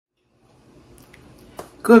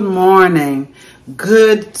Good morning.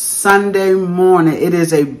 Good Sunday morning. It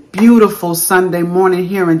is a beautiful Sunday morning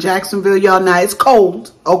here in Jacksonville, y'all. Now it's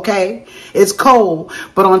cold, okay? It's cold,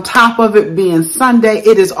 but on top of it being Sunday,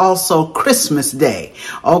 it is also Christmas Day,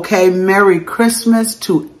 okay? Merry Christmas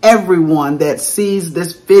to everyone that sees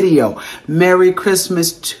this video. Merry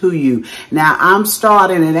Christmas to you. Now I'm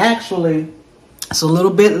starting, and actually it's a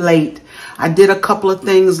little bit late. I did a couple of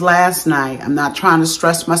things last night. I'm not trying to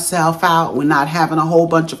stress myself out. We're not having a whole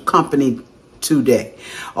bunch of company today.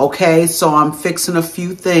 Okay, so I'm fixing a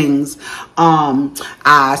few things.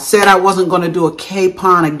 I said I wasn't going to do a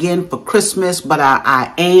capon again for Christmas, but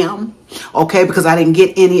I am. Okay, because I didn't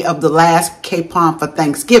get any of the last capon for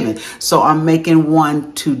Thanksgiving. So I'm making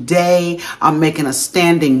one today. I'm making a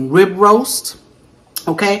standing rib roast.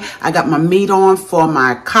 Okay, I got my meat on for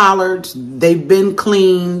my collards. They've been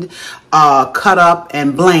cleaned, cut up,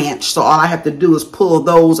 and blanched. So all I have to do is pull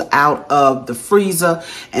those out of the freezer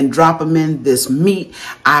and drop them in this meat.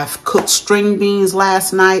 I've cooked string beans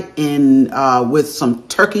last night with some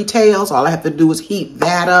turkey tails. All I have to do is heat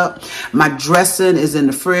that up. My dressing is in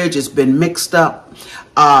the fridge. It's been mixed up.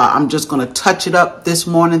 I'm just going to touch it up this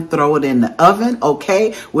morning, throw it in the oven,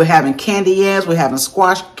 okay? We're having candy yams, we're having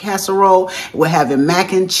squash casserole, we're having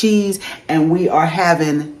mac and cheese, and we are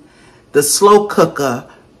having the slow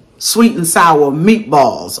cooker sweet and sour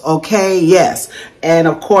meatballs, okay? Yes. And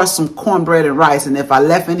of course, some cornbread and rice. And if I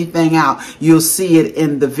left anything out, you'll see it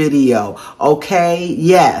in the video, okay?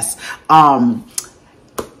 Yes.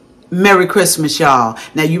 Merry Christmas, y'all.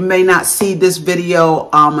 Now, you may not see this video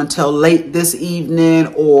until late this evening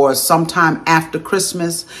or sometime after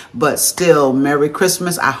Christmas, but still, Merry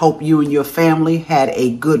Christmas. I hope you and your family had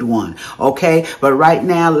a good one, okay? But right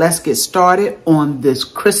now, let's get started on this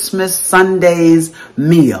Christmas Sunday's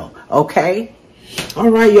meal, okay? All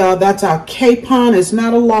right, y'all, that's our capon. It's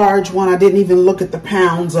not a large one. I didn't even look at the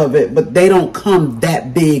pounds of it, but they don't come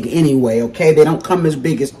that big anyway, okay? They don't come as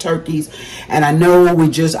big as turkeys. And I know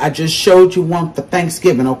I just showed you one for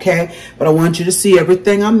Thanksgiving, okay? But I want you to see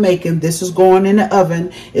everything I'm making. This is going in the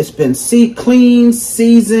oven. It's been cleaned,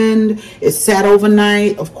 seasoned. It's sat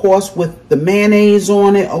overnight, of course, with the mayonnaise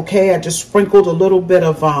on it, okay? I just sprinkled a little bit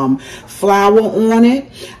of flour on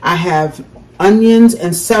it. I have onions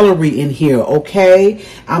and celery in here, okay?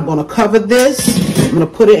 I'm going to cover this. I'm going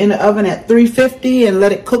to put it in the oven at 350 and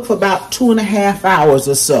let it cook for about 2.5 hours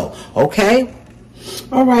or so, okay?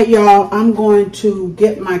 All right, y'all, I'm going to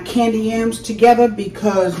get my candy yams together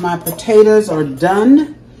because my potatoes are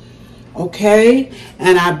done, okay?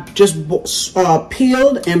 And I just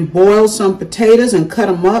peeled and boiled some potatoes and cut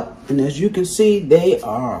them up. And as you can see, they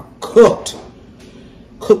are cooked.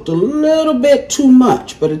 Cooked a little bit too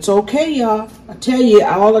much, but it's okay, y'all. I tell you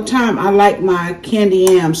all the time, I like my candy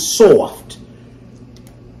yams soft.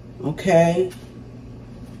 Okay.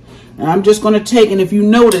 And I'm just going to take, and if you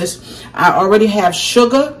notice, I already have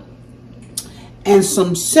sugar and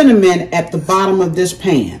some cinnamon at the bottom of this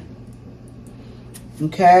pan.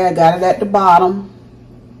 Okay, I got it at the bottom.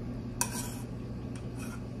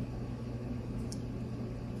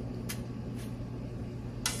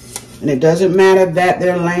 And it doesn't matter that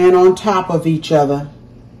they're laying on top of each other.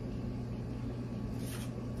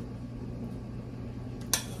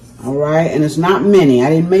 All right, and it's not many. I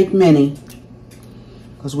didn't make many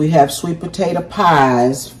because we have sweet potato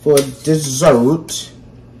pies for dessert.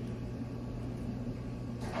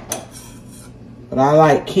 But I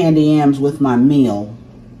like candy yams with my meal.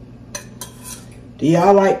 Do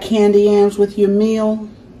y'all like candy yams with your meal?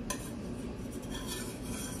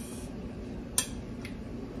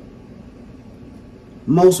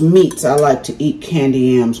 Most meats I like to eat candy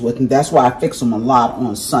yams with, and that's why I fix them a lot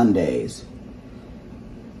on Sundays.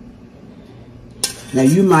 Now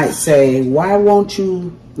you might say, why won't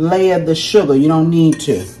you layer the sugar? You don't need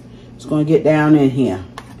to. It's going to get down in here.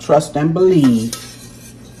 Trust and believe.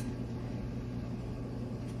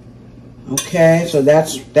 Okay, so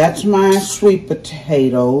that's my sweet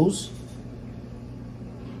potatoes.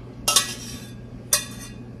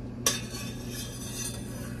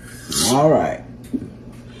 All right.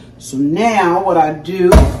 So now what I do,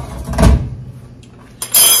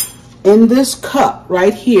 in this cup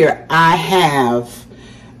right here, I have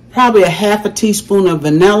probably a half a teaspoon of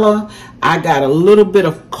vanilla. I got a little bit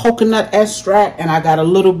of coconut extract, and I got a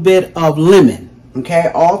little bit of lemon. Okay,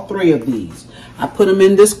 all three of these. I put them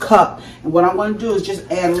in this cup, and what I'm going to do is just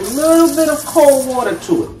add a little bit of cold water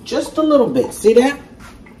to it. Just a little bit. See that?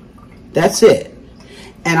 That's it.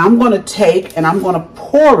 And I'm going to take and I'm going to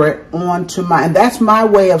pour it onto and that's my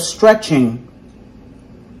way of stretching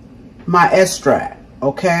my extract,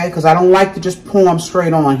 okay? Because I don't like to just pour them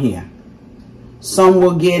straight on here. Some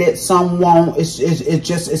will get it, some won't.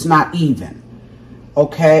 It's not even.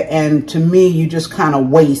 Okay, and to me, you just kind of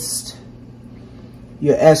waste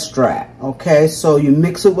your extract. Okay, so you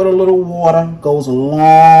mix it with a little water, goes a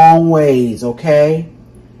long ways. Okay.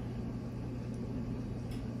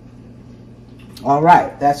 All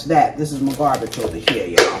right, that's that. This is my garbage over here,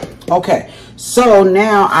 y'all. Okay, so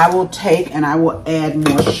now I will take and I will add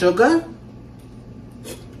more sugar.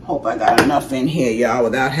 Hope I got enough in here, y'all,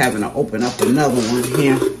 without having to open up another one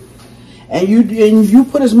here. And you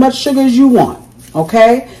put as much sugar as you want,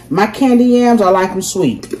 okay? My candy yams, I like them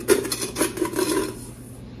sweet.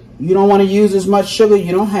 You don't want to use as much sugar,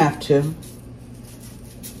 you don't have to.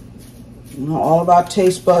 You know, all of our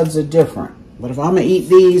taste buds are different. But if I'm going to eat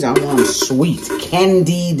these, I want them sweet.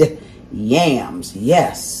 Candied yams,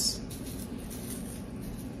 yes.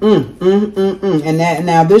 And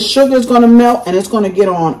now this sugar is going to melt and it's going to get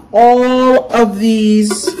on all of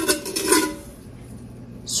these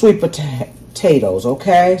sweet potatoes,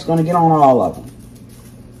 okay? It's going to get on all of them.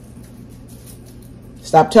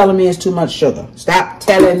 Stop telling me it's too much sugar. Stop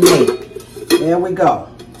telling me. There we go.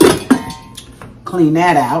 Clean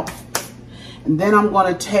that out. And then I'm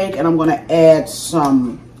going to take and I'm going to add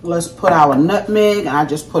some, let's put our nutmeg. And I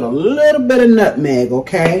just put a little bit of nutmeg,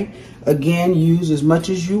 okay? Again, use as much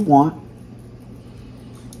as you want.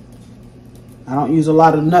 I don't use a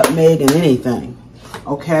lot of nutmeg in anything,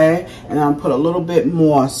 okay? And I'm going to put a little bit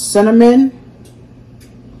more cinnamon.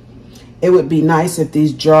 It would be nice if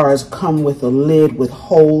these jars come with a lid with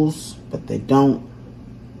holes, but they don't.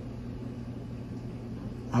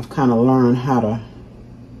 I've kind of learned how to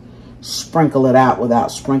sprinkle it out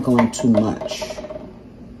without sprinkling too much.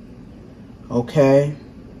 Okay?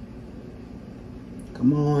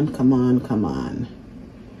 Come on, come on, come on.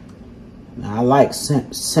 Now, I like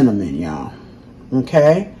cinnamon, y'all.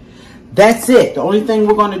 Okay? That's it. The only thing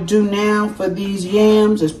we're going to do now for these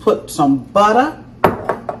yams is put some butter.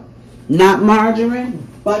 Not margarine,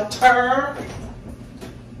 butter.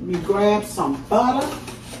 Let me grab some butter.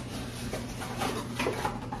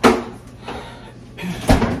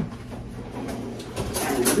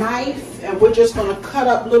 Knife, and we're just going to cut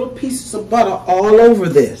up little pieces of butter all over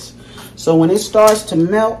this. So when it starts to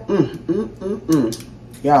melt,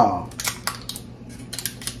 y'all,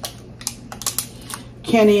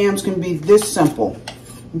 candy yams can be this simple,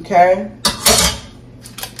 okay?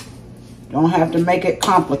 Don't have to make it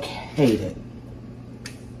complicated.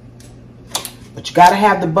 But you got to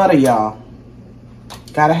have the butter, y'all.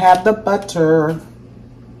 Got to have the butter.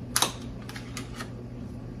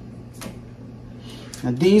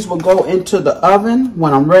 Now these will go into the oven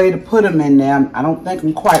when I'm ready to put them in there. I don't think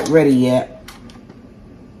I'm quite ready yet.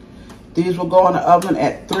 These will go in the oven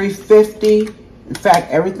at 350. In fact,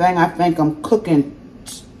 everything I think I'm cooking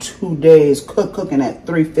 2 days, cooking at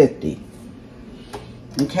 350.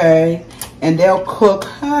 Okay, and they'll cook,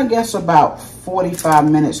 I guess, about 45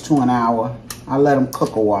 minutes to an hour. I'll let them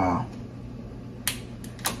cook a while.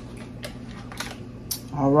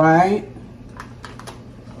 All right.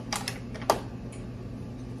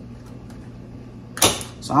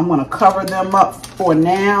 So I'm going to cover them up for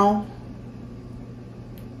now.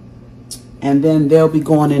 And then they'll be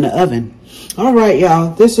going in the oven. All right,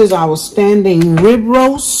 y'all. This is our standing rib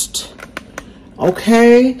roast.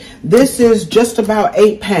 Okay. This is just about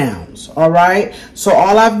 8 pounds. All right. So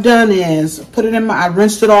all I've done is put it in I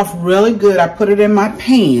rinsed it off really good. I put it in my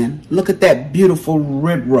pan. Look at that beautiful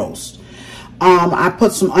rib roast. I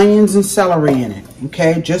put some onions and celery in it,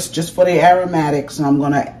 okay, just for the aromatics, and I'm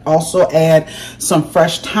going to also add some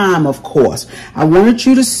fresh thyme, of course. I wanted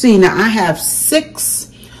you to see, now I have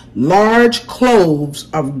 6 large cloves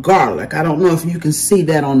of garlic. I don't know if you can see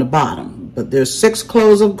that on the bottom, but there's 6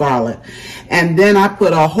 cloves of garlic. And then I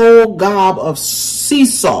put a whole gob of sea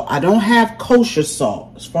salt. I don't have kosher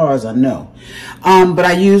salt, as far as I know, but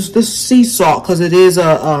I use the sea salt because it is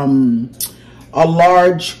a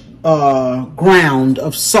large ground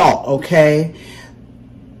of salt, okay?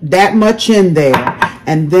 That much in there.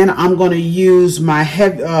 And then I'm going to use my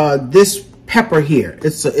this pepper here.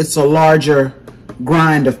 It's a larger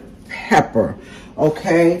grind of pepper,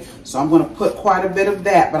 okay? So I'm going to put quite a bit of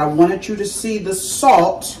that, but I wanted you to see the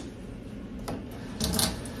salt,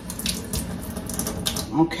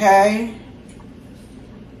 okay?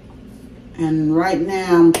 And right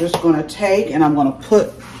now I'm just going to take and I'm going to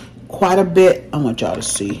put quite a bit, I want y'all to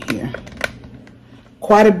see here,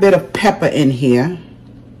 quite a bit of pepper in here,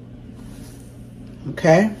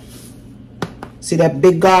 okay? See that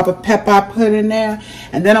big gob of pepper I put in there?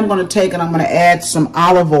 And then I'm going to take and I'm going to add some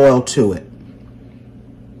olive oil to it,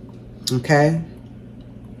 okay?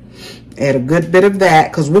 Add a good bit of that,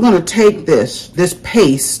 because we're going to take this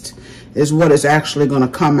paste is what it's actually going to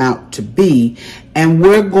come out to be. And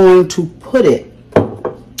we're going to put it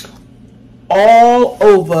all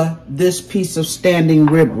over this piece of standing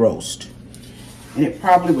rib roast. And it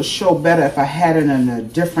probably would show better if I had it in a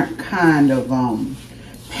different kind of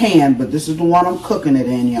pan, but this is the one I'm cooking it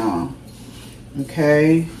in, y'all.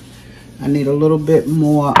 Okay, I need a little bit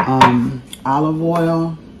more olive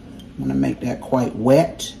oil. I'm gonna make that quite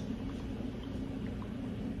wet.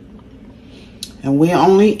 And we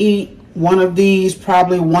only eat one of these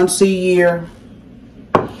probably once a year.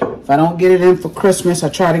 If I don't get it in for Christmas, I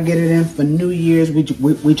try to get it in for New Year's.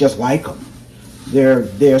 We just like them.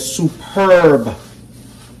 They're superb.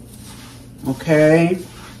 Okay.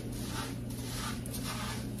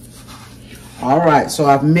 All right, so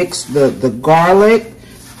I've mixed the garlic,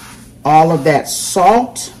 all of that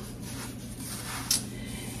salt,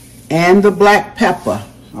 and the black pepper.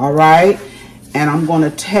 All right, and I'm going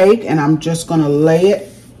to take and I'm just going to lay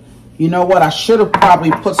it. You know what? I should have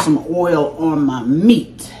probably put some oil on my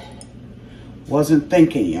meat. Wasn't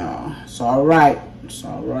thinking, y'all. It's all right. It's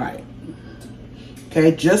all right.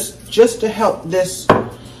 Okay, just to help this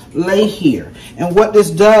lay here. And what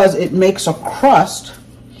this does, it makes a crust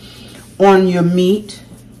on your meat,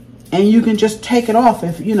 and you can just take it off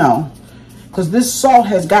if you know, because this salt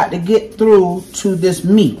has got to get through to this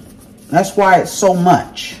meat. That's why it's so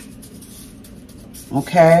much.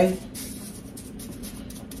 Okay,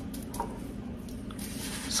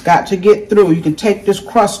 it's got to get through. You can take this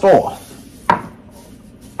crust off.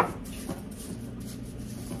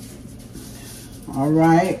 All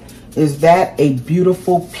right, is that a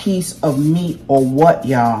beautiful piece of meat or what,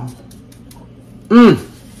 y'all?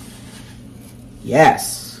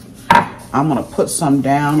 Yes. I'm gonna put some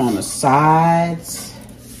down on the sides.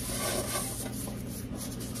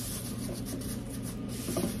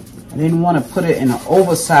 I didn't want to put it in an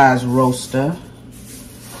oversized roaster.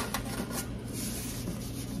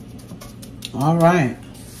 All right.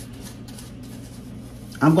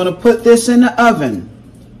 I'm gonna put this in the oven,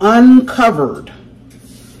 uncovered,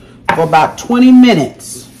 for about 20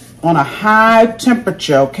 minutes on a high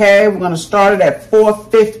temperature, okay? We're gonna start it at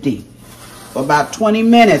 450 for about 20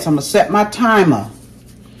 minutes. I'm gonna set my timer.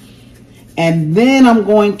 And then I'm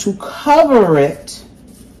going to cover it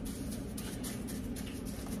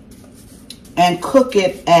and cook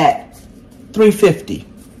it at 350,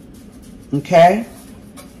 okay?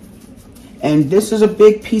 And this is a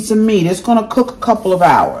big piece of meat. It's gonna cook a couple of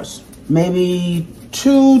hours, maybe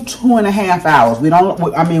 2.5 hours.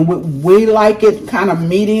 We like it kind of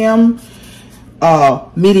medium,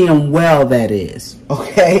 medium well, that is,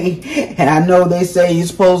 okay? And I know they say you're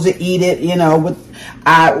supposed to eat it, you know,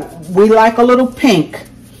 we like a little pink,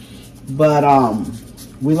 but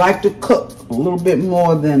we like to cook a little bit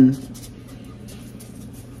more than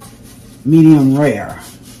medium rare.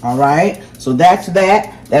 All right, so that's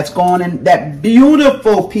that. That's going in that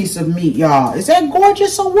beautiful piece of meat, y'all. Is that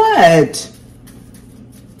gorgeous or what?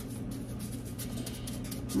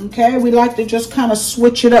 Okay, we like to just kind of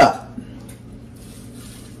switch it up.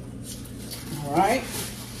 All right.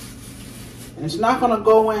 And it's not going to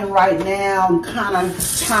go in right now and kind of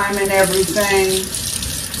timing everything.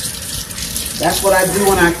 That's what I do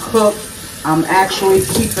when I cook. I'm actually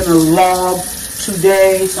keeping a log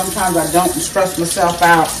today. Sometimes I don't stress myself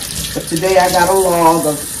out. But today I got a log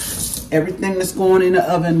of everything that's going in the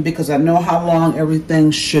oven because I know how long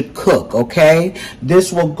everything should cook, okay?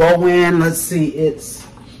 This will go in, let's see, it's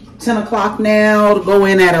 10 o'clock now, to go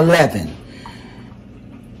in at 11.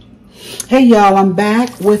 Hey y'all, I'm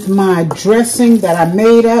back with my dressing that I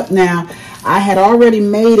made up. Now, I had already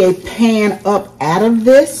made a pan up out of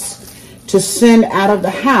this to send out of the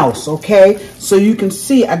house, okay? So you can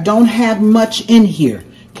see I don't have much in here.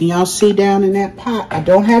 Can y'all see down in that pot? I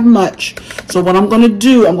don't have much. So what I'm going to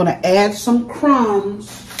do, I'm going to add some crumbs.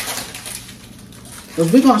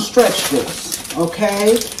 Because we're going to stretch this,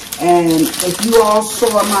 okay? And if you all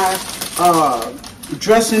saw my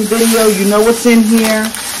dressing video, you know what's in here.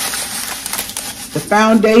 The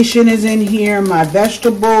foundation is in here, my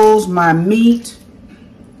vegetables, my meat,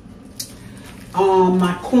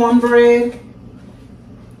 my cornbread,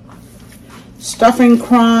 stuffing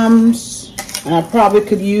crumbs, and I probably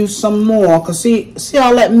could use some more, because see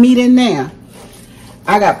all that meat in there?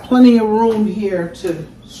 I got plenty of room here to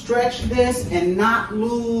stretch this and not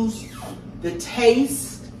lose the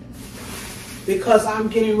taste, because I'm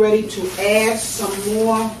getting ready to add some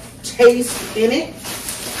more taste in it.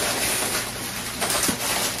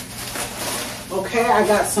 Okay, I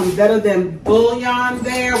got some Better Than bouillon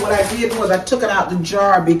there. What I did was I took it out the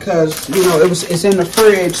jar because, you know, it's in the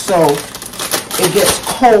fridge, so it gets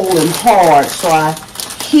cold and hard. So I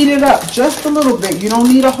heat it up just a little bit. You don't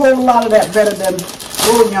need a whole lot of that better than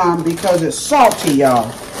bouillon because it's salty, y'all.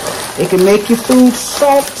 It can make your food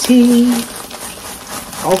salty.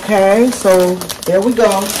 Okay, so there we go.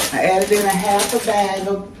 I added in a half a bag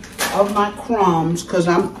of my crumbs because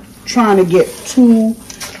I'm trying to get 2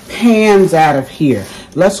 pans out of here.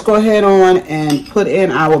 Let's go ahead on and put in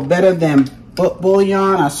our better than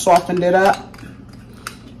bouillon. I softened it up.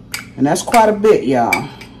 And that's quite a bit, y'all.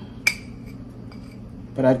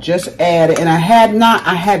 But I just added, and I had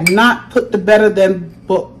not put the better than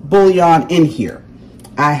bouillon in here.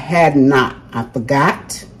 I had not. I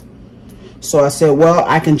forgot. So I said, well,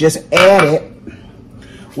 I can just add it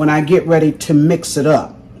when I get ready to mix it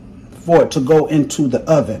up for it to go into the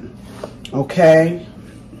oven. Okay.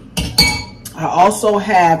 I also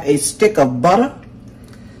have a stick of butter.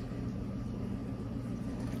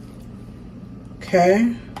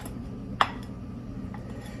 Okay.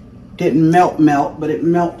 Didn't melt, but it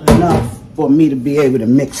melted enough for me to be able to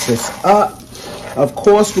mix this up. Of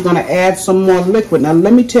course, we're going to add some more liquid. Now,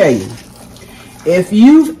 let me tell you, if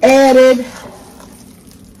you've added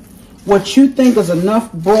what you think is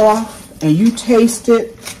enough broth and you taste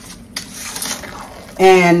it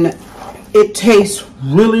and it tastes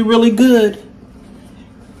really, really good,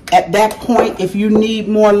 at that point, if you need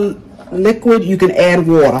more liquid, you can add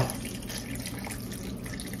water.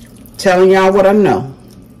 Telling y'all what I know.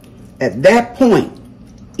 At that point,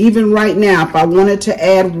 even right now, if I wanted to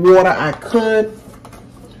add water, I could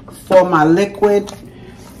for my liquid,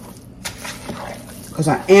 because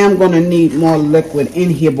I am going to need more liquid in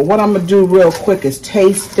here. But what I'm going to do real quick is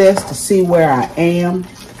taste this to see where I am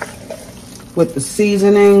with the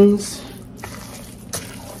seasonings.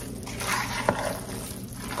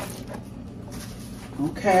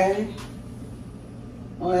 Okay.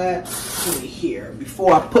 Let's see here.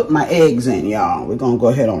 Before I put my eggs in, y'all, we're going to go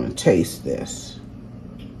ahead on and taste this.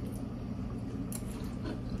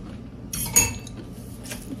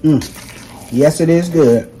 Yes, it is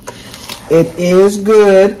good. It is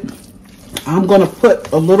good. I'm going to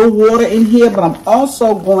put a little water in here, but I'm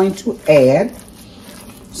also going to add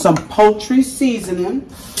some poultry seasoning.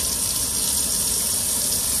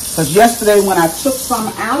 Because yesterday when I took some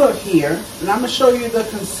out of here, and I'm going to show you the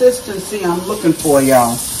consistency I'm looking for,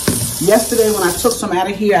 y'all. Yesterday when I took some out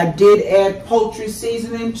of here, I did add poultry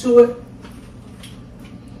seasoning to it.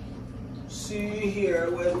 See here,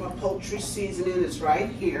 where's my poultry seasoning? It's right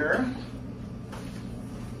here.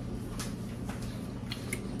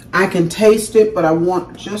 I can taste it, but I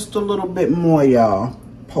want just a little bit more, y'all.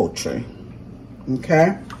 Poultry.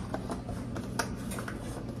 Okay?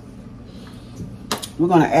 We're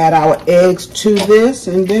going to add our eggs to this,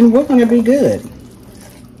 and then we're going to be good.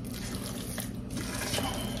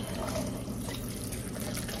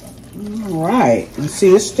 All right. And see,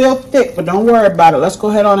 it's still thick, but don't worry about it. Let's go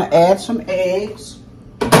ahead on and add some eggs.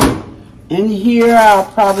 In here, I'll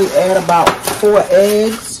probably add about 4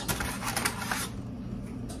 eggs.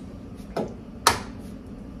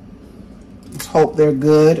 Let's hope they're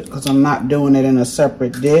good, because I'm not doing it in a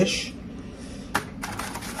separate dish.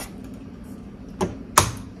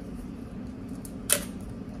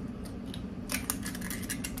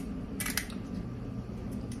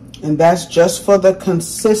 And that's just for the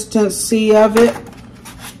consistency of it.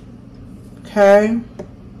 Okay.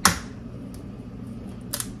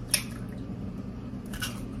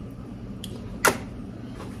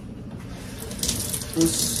 Let's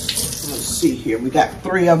see here. We got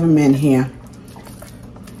 3 of them in here.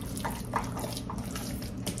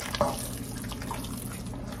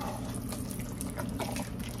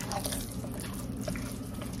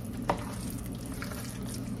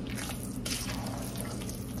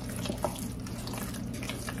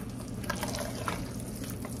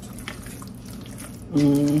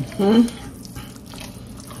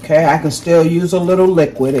 Okay, I can still use a little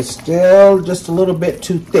liquid. It's still just a little bit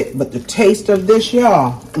too thick, but the taste of this,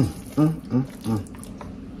 y'all.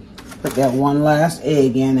 Put that one last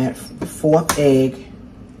egg in, that 4th egg,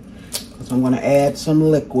 because I'm going to add some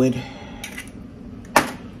liquid.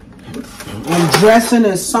 And dressing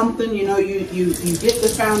is something, you know, you get the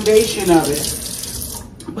foundation of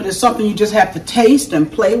it, but it's something you just have to taste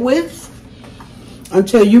and play with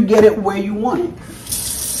until you get it where you want it.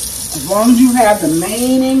 As long as you have the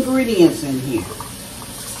main ingredients in here.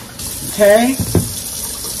 Okay?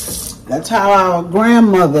 That's how our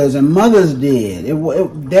grandmothers and mothers did.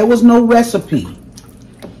 There was no recipe.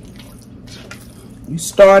 You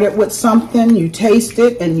started with something, you taste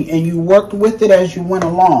it, and you worked with it as you went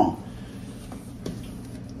along.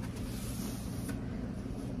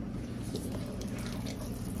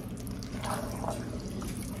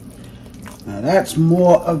 Now That's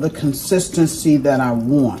more of the consistency that I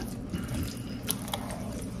want.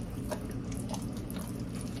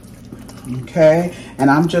 Okay, and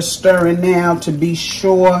I'm just stirring now to be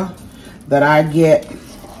sure that I get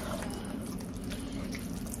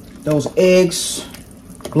those eggs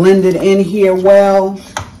blended in here well.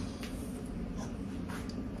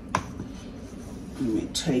 Let me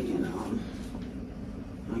take it on.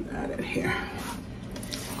 I got it here.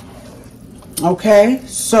 Okay,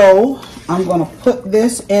 so I'm going to put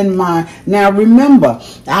this in my, now remember,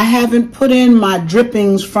 I haven't put in my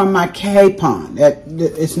drippings from my capon.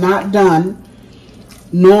 It's not done.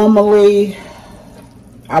 Normally,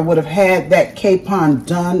 I would have had that capon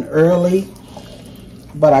done early,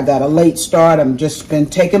 but I got a late start. I'm just been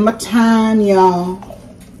taking my time, y'all.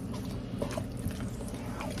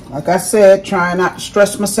 Like I said, trying not to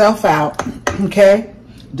stress myself out, okay?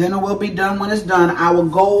 Dinner will be done when it's done. Our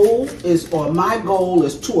goal is, or my goal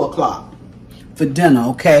is 2 o'clock. For dinner,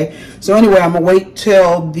 okay? So anyway, I'm gonna wait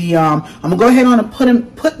till the I'm gonna go ahead on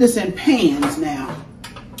and put this in pans now.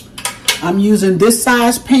 I'm using this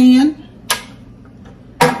size pan,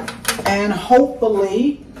 and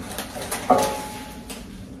hopefully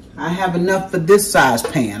I have enough for this size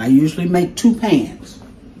pan. I usually make 2 pans.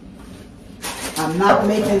 I'm not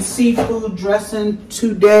making seafood dressing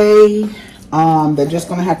today. They're just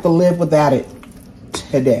gonna have to live without it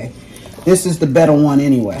today. This is the better one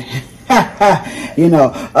anyway. You know,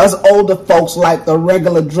 us older folks like the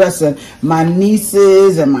regular dressing. My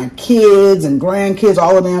nieces and my kids and grandkids,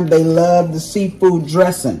 all of them, they love the seafood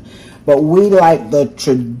dressing. But we like the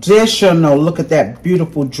traditional. Look at that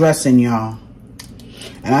beautiful dressing, y'all.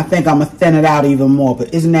 And I think I'm going to thin it out even more.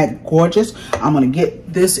 But isn't that gorgeous? I'm going to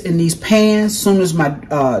get this in these pans as soon as my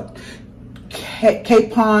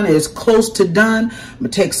capon is close to done. I'm gonna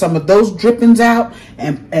take some of those drippings out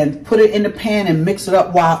and put it in the pan and mix it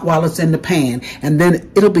up while it's in the pan, and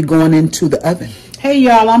then it'll be going into the oven. Hey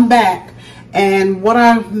y'all, I'm back, and what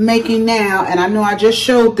I'm making now, and I know I just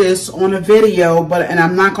showed this on a video, and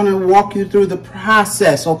I'm not going to walk you through the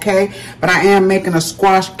process, okay? But I am making a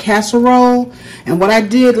squash casserole, and what I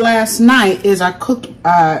did last night is I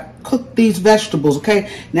cooked these vegetables, okay?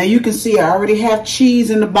 Now you can see I already have cheese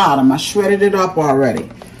in the bottom. I shredded it up already.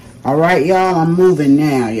 All right, y'all, I'm moving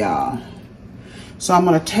now, y'all. So I'm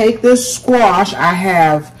going to take this squash. I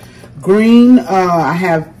have green, I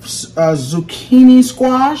have zucchini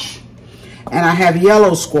squash, and I have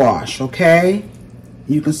yellow squash, okay?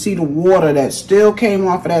 You can see the water that still came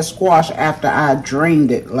off of that squash after I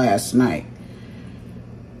drained it last night.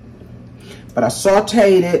 But I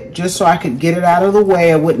sauteed it just so I could get it out of the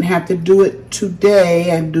way. I wouldn't have to do it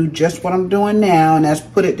today. I do just what I'm doing now, and that's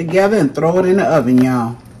put it together and throw it in the oven,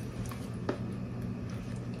 y'all.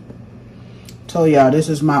 Told y'all, this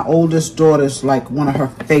is my oldest daughter's, like, one of her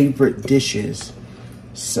favorite dishes.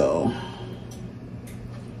 So,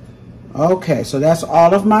 okay, so that's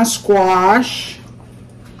all of my squash.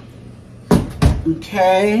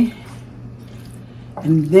 Okay.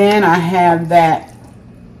 And then I have that,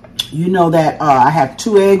 you know that I have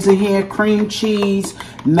 2 eggs in here, cream cheese,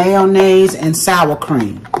 mayonnaise, and sour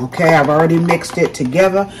cream. Okay, I've already mixed it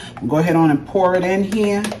together. I'll go ahead on and pour it in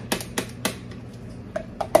here.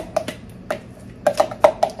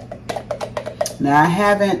 Now, I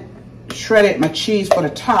haven't shredded my cheese for the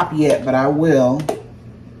top yet, but I will.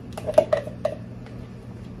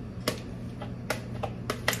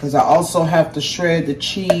 Because I also have to shred the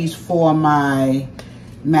cheese for my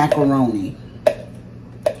macaroni.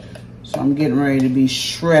 So I'm getting ready to be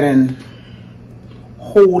shredding a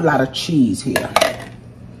whole lot of cheese here.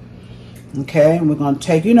 Okay, and we're going to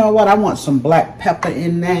take, you know what, I want some black pepper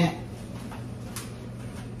in that.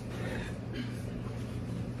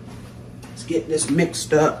 Let's get this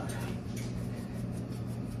mixed up.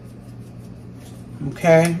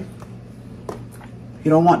 Okay. If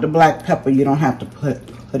you don't want the black pepper, you don't have to put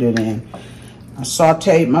it in. I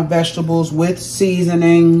sauteed my vegetables with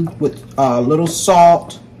seasoning, with a little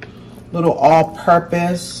salt, little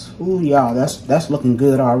all-purpose. Ooh, y'all, that's looking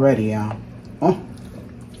good already, y'all. Oh,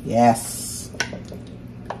 yes.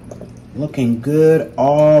 Looking good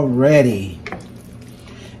already.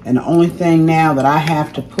 And the only thing now that I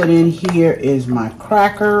have to put in here is my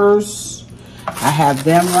crackers. I have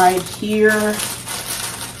them right here.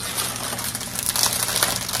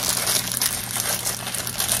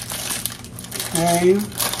 Okay.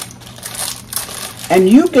 And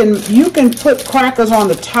you can put crackers on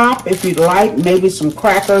the top if you'd like, maybe some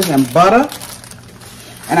crackers and butter.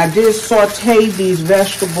 And I did saute these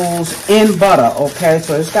vegetables in butter, okay?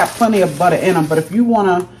 So it's got plenty of butter in them, but if you want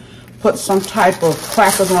to put some type of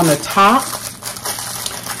crackers on the top,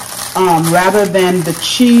 rather than the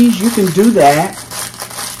cheese, you can do that.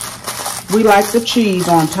 We like the cheese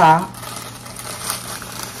on top.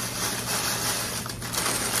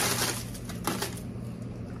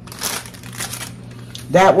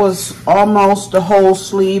 That was almost the whole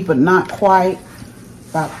sleeve, but not quite.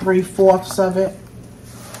 About 3/4 of it.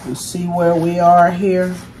 You see where we are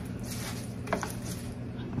here?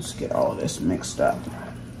 Let's get all this mixed up.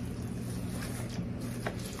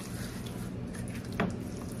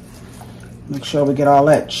 Make sure we get all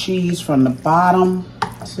that cheese from the bottom.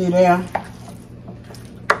 See there?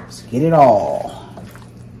 Let's get it all.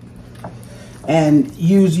 And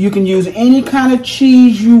you can use any kind of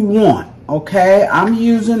cheese you want. Okay, I'm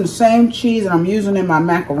using the same cheese and I'm using in my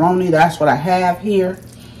macaroni. That's what I have here.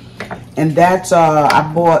 And that's,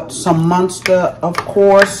 I bought some Munster, of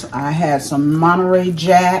course. I had some Monterey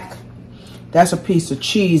Jack. That's a piece of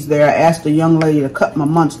cheese there. I asked the young lady to cut my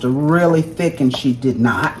Munster really thick and she did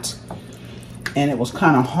not. And it was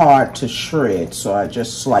kind of hard to shred, so I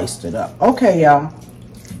just sliced it up. Okay, y'all.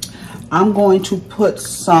 I'm going to put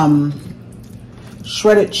some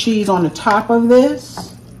shredded cheese on the top of this.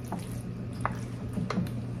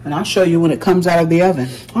 And I'll show you when it comes out of the oven.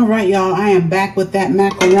 All right, y'all, I am back with that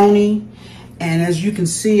macaroni. And as you can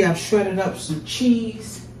see, I've shredded up some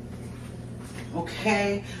cheese.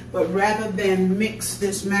 Okay, but rather than mix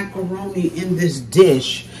this macaroni in this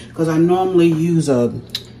dish, because I normally use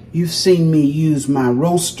you've seen me use my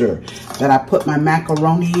roaster that I put my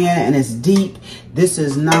macaroni in, and it's deep. This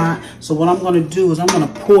is not. So what I'm gonna do is I'm gonna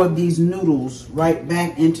pour these noodles right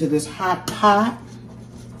back into this hot pot.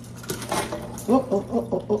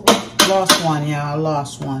 Oh. Lost one, y'all.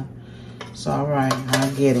 Lost one. It's all right.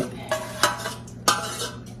 I'll get it.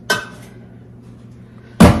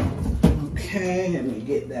 Okay, let me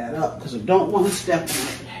get that up because I don't want to step on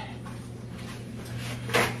it.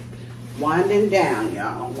 Winding down,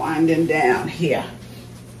 y'all. Winding down here.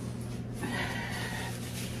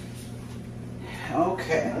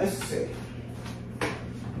 Okay, let's see.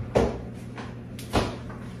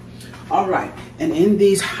 All right, and in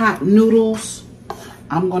these hot noodles,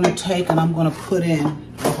 I'm going to take and I'm going to put in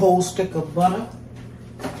a whole stick of butter.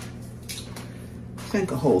 I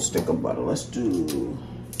think a whole stick of butter. Let's do,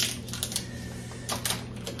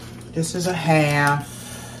 this is a half.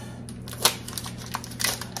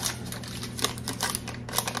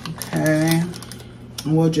 Okay,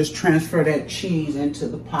 and we'll just transfer that cheese into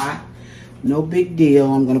the pot. No big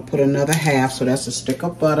deal. I'm going to put another half, so that's a stick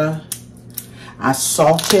of butter. I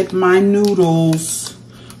salted my noodles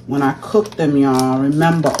when I cooked them, y'all.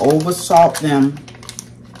 Remember, over salt them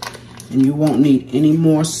and you won't need any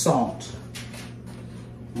more salt.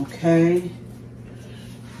 Okay.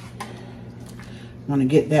 Want to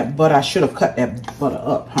get that butter. I should have cut that butter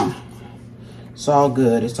up, huh? It's all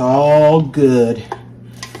good. It's all good.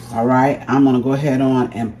 All right. I'm going to go ahead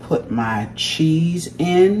on and put my cheese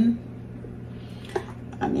in.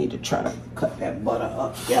 I need to try to cut that butter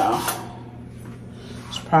up, y'all.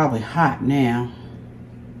 It's probably hot now.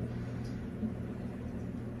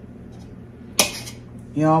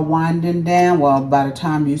 Y'all winding down. Well, by the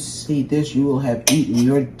time you see this, you will have eaten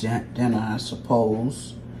your dinner, I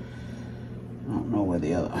suppose. I don't know where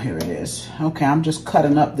the other, here it is. Okay, I'm just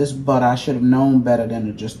cutting up this butter. I should have known better than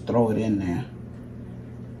to just throw it in there.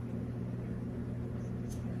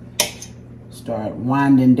 Start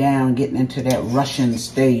winding down, getting into that Russian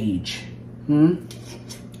stage.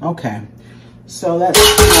 Okay. So that's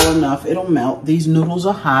well enough. It'll melt. These noodles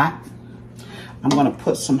are hot. I'm going to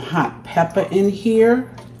put some hot pepper in here.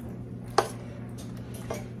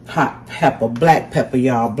 Hot pepper, black pepper,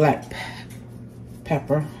 y'all. Black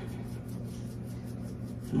pepper.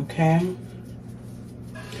 Okay.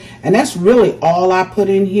 And that's really all I put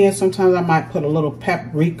in here. Sometimes I might put a little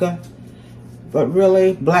paprika. But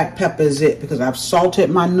really, black pepper is it because I've salted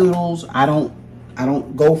my noodles. I don't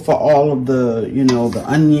go for all of the, you know, the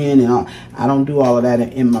onion and all. I don't do all of that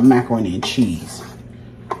in my macaroni and cheese.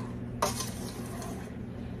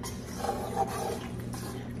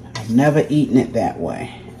 I've never eaten it that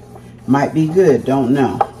way. Might be good, don't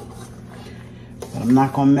know. But I'm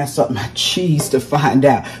not gonna mess up my cheese to find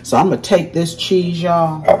out. So I'm gonna take this cheese,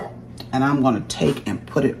 y'all, and I'm gonna take and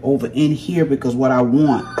put it over in here because what I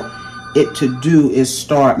want it to do is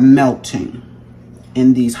start melting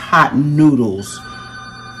in these hot noodles.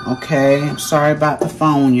 Okay, I'm sorry about the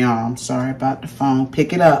phone, y'all. I'm sorry about the phone.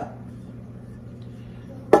 Pick it up.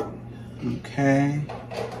 Okay.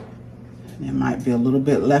 There might be a little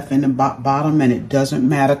bit left in the bottom, and it doesn't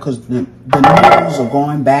matter because the noodles are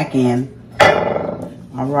going back in.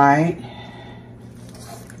 All right.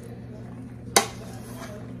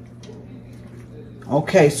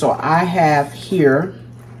 Okay, so I have here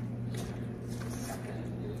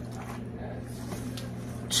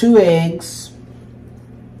 2 eggs.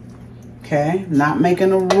 Okay, not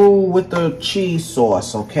making a rule with the cheese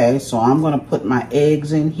sauce, okay? So I'm gonna put my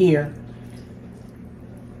eggs in here.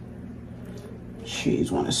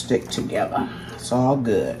 Cheese wanna stick together. It's all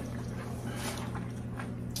good.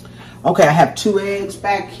 Okay, I have 2 eggs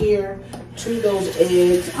back here. To those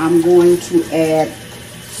eggs, I'm going to add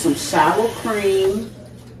some sour cream.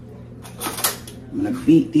 I'm gonna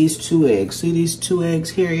beat these 2 eggs. See these 2 eggs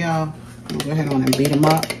here, y'all? Go ahead on and beat them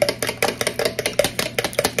up.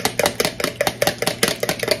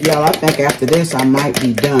 Y'all, I think after this I might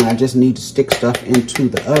be done. I just need to stick stuff into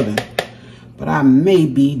the oven. But I may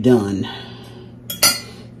be done.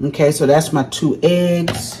 Okay, so that's my 2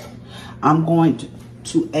 eggs. I'm going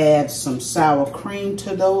to add some sour cream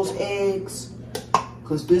to those eggs,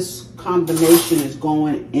 because this combination is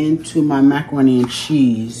going into my macaroni and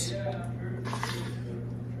cheese.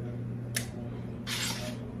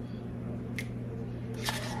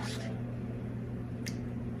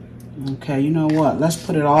 Okay, you know what? Let's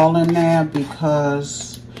put it all in there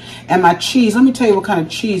because... And my cheese, let me tell you what kind of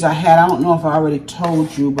cheese I had. I don't know if I already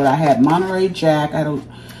told you, but I had Monterey Jack.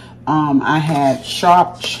 I had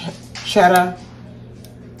sharp cheddar,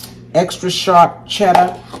 extra sharp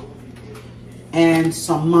cheddar, and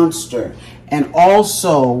some Munster. And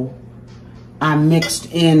also, I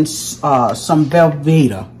mixed in some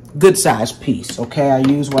Velveeta, good size piece, okay? I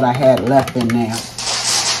used what I had left in there.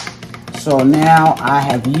 So now I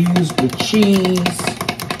have used the cheese.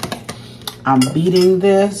 I'm beating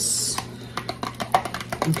this,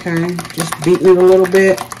 okay? Just beating it a little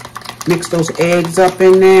bit. Mix those eggs up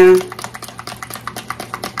in there.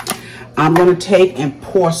 I'm gonna take and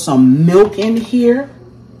pour some milk in here.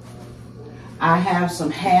 I have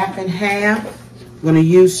some half and half. I'm gonna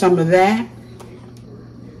use some of that.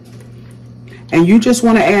 And you just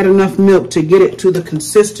wanna add enough milk to get it to the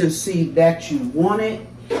consistency that you want it.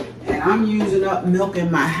 And I'm using up milk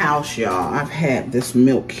in my house, y'all. I've had this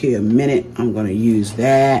milk here a minute. I'm gonna use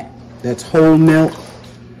that. That's whole milk.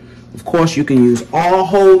 Of course, you can use all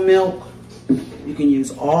whole milk. You can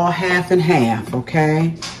use all half and half,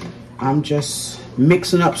 okay? I'm just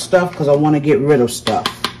mixing up stuff because I want to get rid of stuff.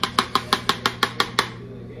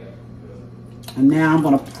 And now I'm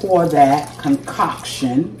going to pour that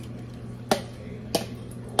concoction.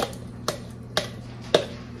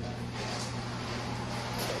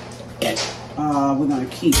 We're going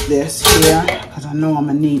to keep this here because I know I'm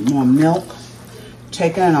going to need more milk.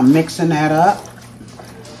 Taking and I'm mixing that up.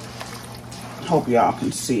 Hope y'all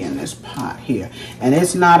can see in this pot here. And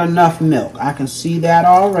it's not enough milk. I can see that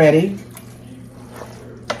already.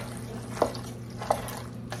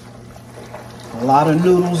 A lot of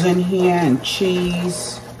noodles in here and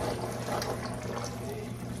cheese.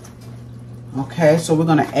 Okay, so we're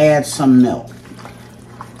going to add some milk.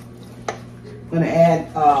 I'm going to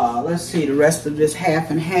add, let's see, the rest of this half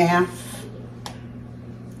and half.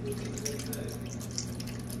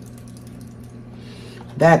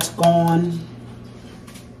 That's gone.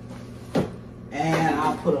 And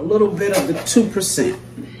I'll put a little bit of the 2%.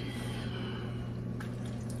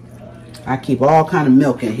 I keep all kind of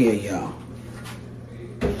milk in here, y'all.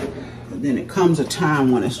 But then it comes a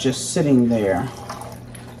time when it's just sitting there.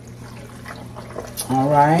 All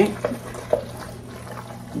right.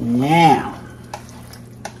 Now,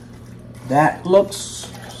 that looks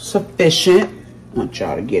sufficient. I want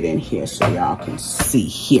y'all to get in here so y'all can see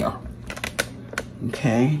here.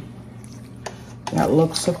 Okay. That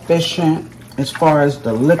looks sufficient as far as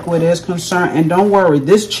the liquid is concerned. And don't worry,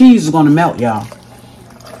 this cheese is going to melt, y'all.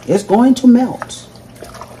 It's going to melt.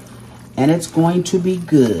 And it's going to be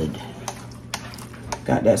good.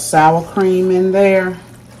 Got that sour cream in there.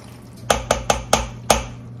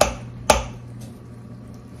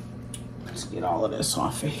 Let's get all of this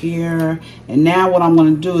off of here. And now what I'm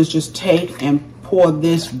going to do is just take and pour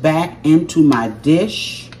this back into my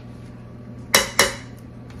dish.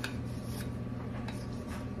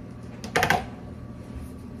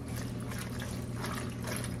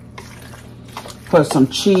 Put some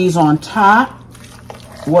cheese on top.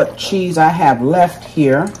 What cheese I have left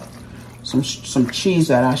here. Some cheese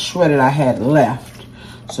that I shredded I had left.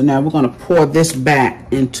 So now we're going to pour this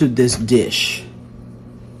back into this dish.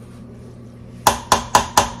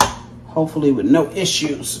 Hopefully with no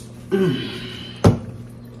issues.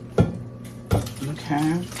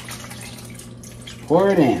 Okay. Pour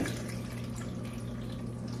it in.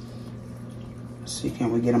 Let's see,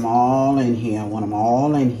 can we get them all in here? I want them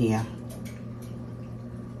all in here.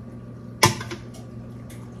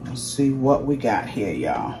 Let's see what we got here,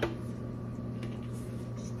 y'all.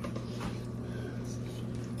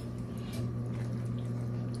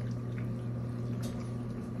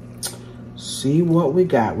 see what we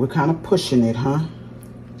got. We're kind of pushing it, huh?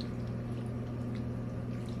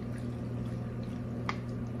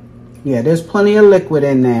 Yeah, there's plenty of liquid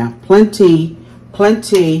in there. Plenty.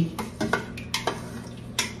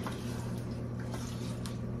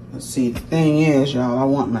 Let's see, the thing is, y'all, I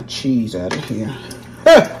want my cheese out of here.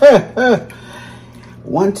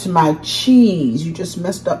 Want my cheese. You just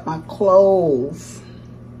messed up my clothes.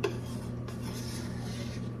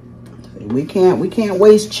 We can't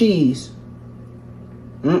waste cheese.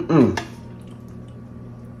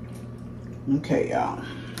 Okay, y'all.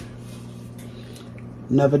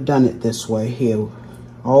 Never done it this way here.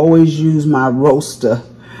 Always use my roaster.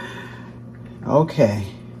 Okay.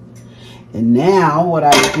 And now what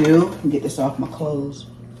I do, get this off my clothes,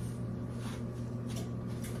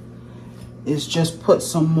 is just put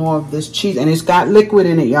some more of this cheese. And it's got liquid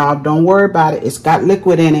in it, y'all. Don't worry about it. It's got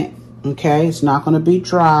liquid in it. Okay? It's not going to be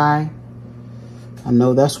dry. I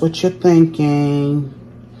know that's what you're thinking,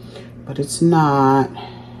 but it's not.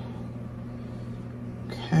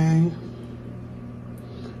 Okay.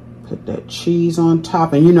 Put that cheese on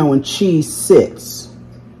top. And you know when cheese sits,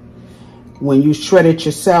 when you shred it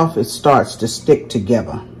yourself, it starts to stick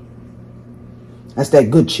together. That's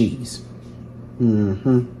that good cheese.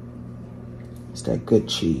 It's that good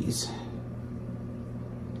cheese.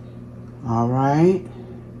 All right.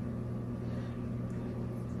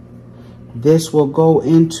 This will go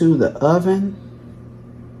into the oven.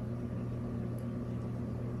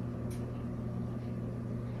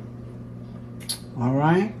 All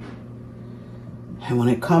right. And when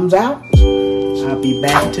it comes out, I'll be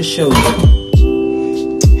back to show you.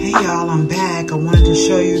 Hey y'all, I'm back. I wanted to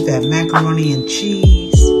show you that macaroni and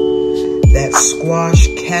cheese, that squash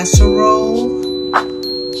casserole,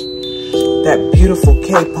 that beautiful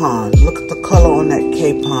capon. Look at the color on that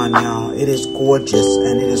capon, y'all. It is gorgeous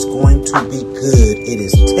and it is going to be good. It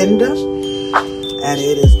is tender and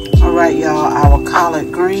it is... All right, y'all, our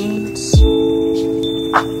collard greens,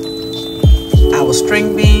 our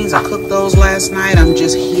string beans, I cooked those last night. I'm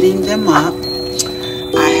just heating them up.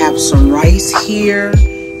 I have some rice here,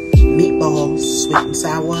 meatballs, sweet and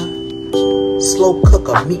sour, slow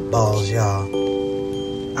cooker meatballs, y'all.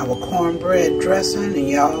 Our cornbread dressing, and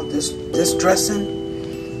y'all, this dressing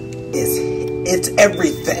it's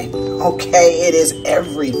everything. Okay, it is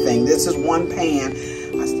everything. This is one pan.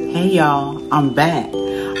 Hey y'all, I'm back.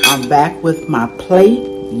 I'm back with my plate.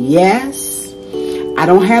 Yes, I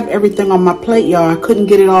don't have everything on my plate, y'all. I couldn't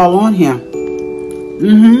get it all on here.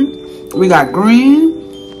 We got green.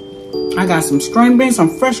 I got some string beans, some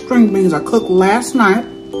fresh string beans I cooked last night.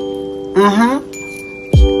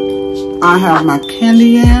 I have my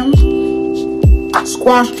candy yam,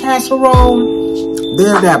 squash casserole.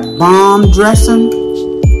 There's that bomb dressing.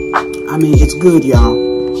 I mean, it's good, y'all.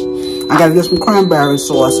 I gotta get some cranberry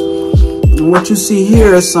sauce. And what you see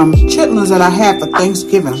here is some chitlins that I had for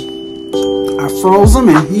Thanksgiving. I froze them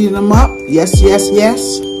and heated them up. Yes, yes,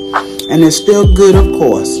 yes. And they're still good, of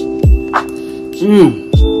course.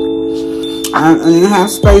 I didn't have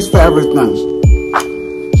space for everything.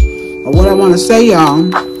 But what I want to say, y'all,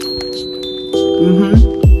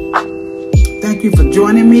 thank you for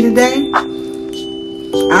joining me today.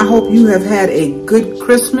 I hope you have had a good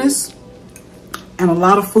Christmas and a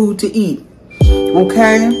lot of food to eat.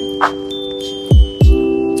 Okay?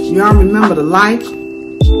 Y'all remember to like,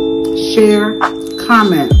 share,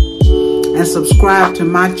 comment, and subscribe to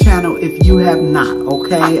my channel if you have not.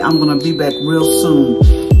 Okay? I'm going to be back real soon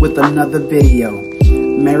with another video.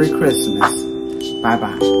 Merry Christmas.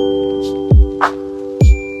 Bye-bye.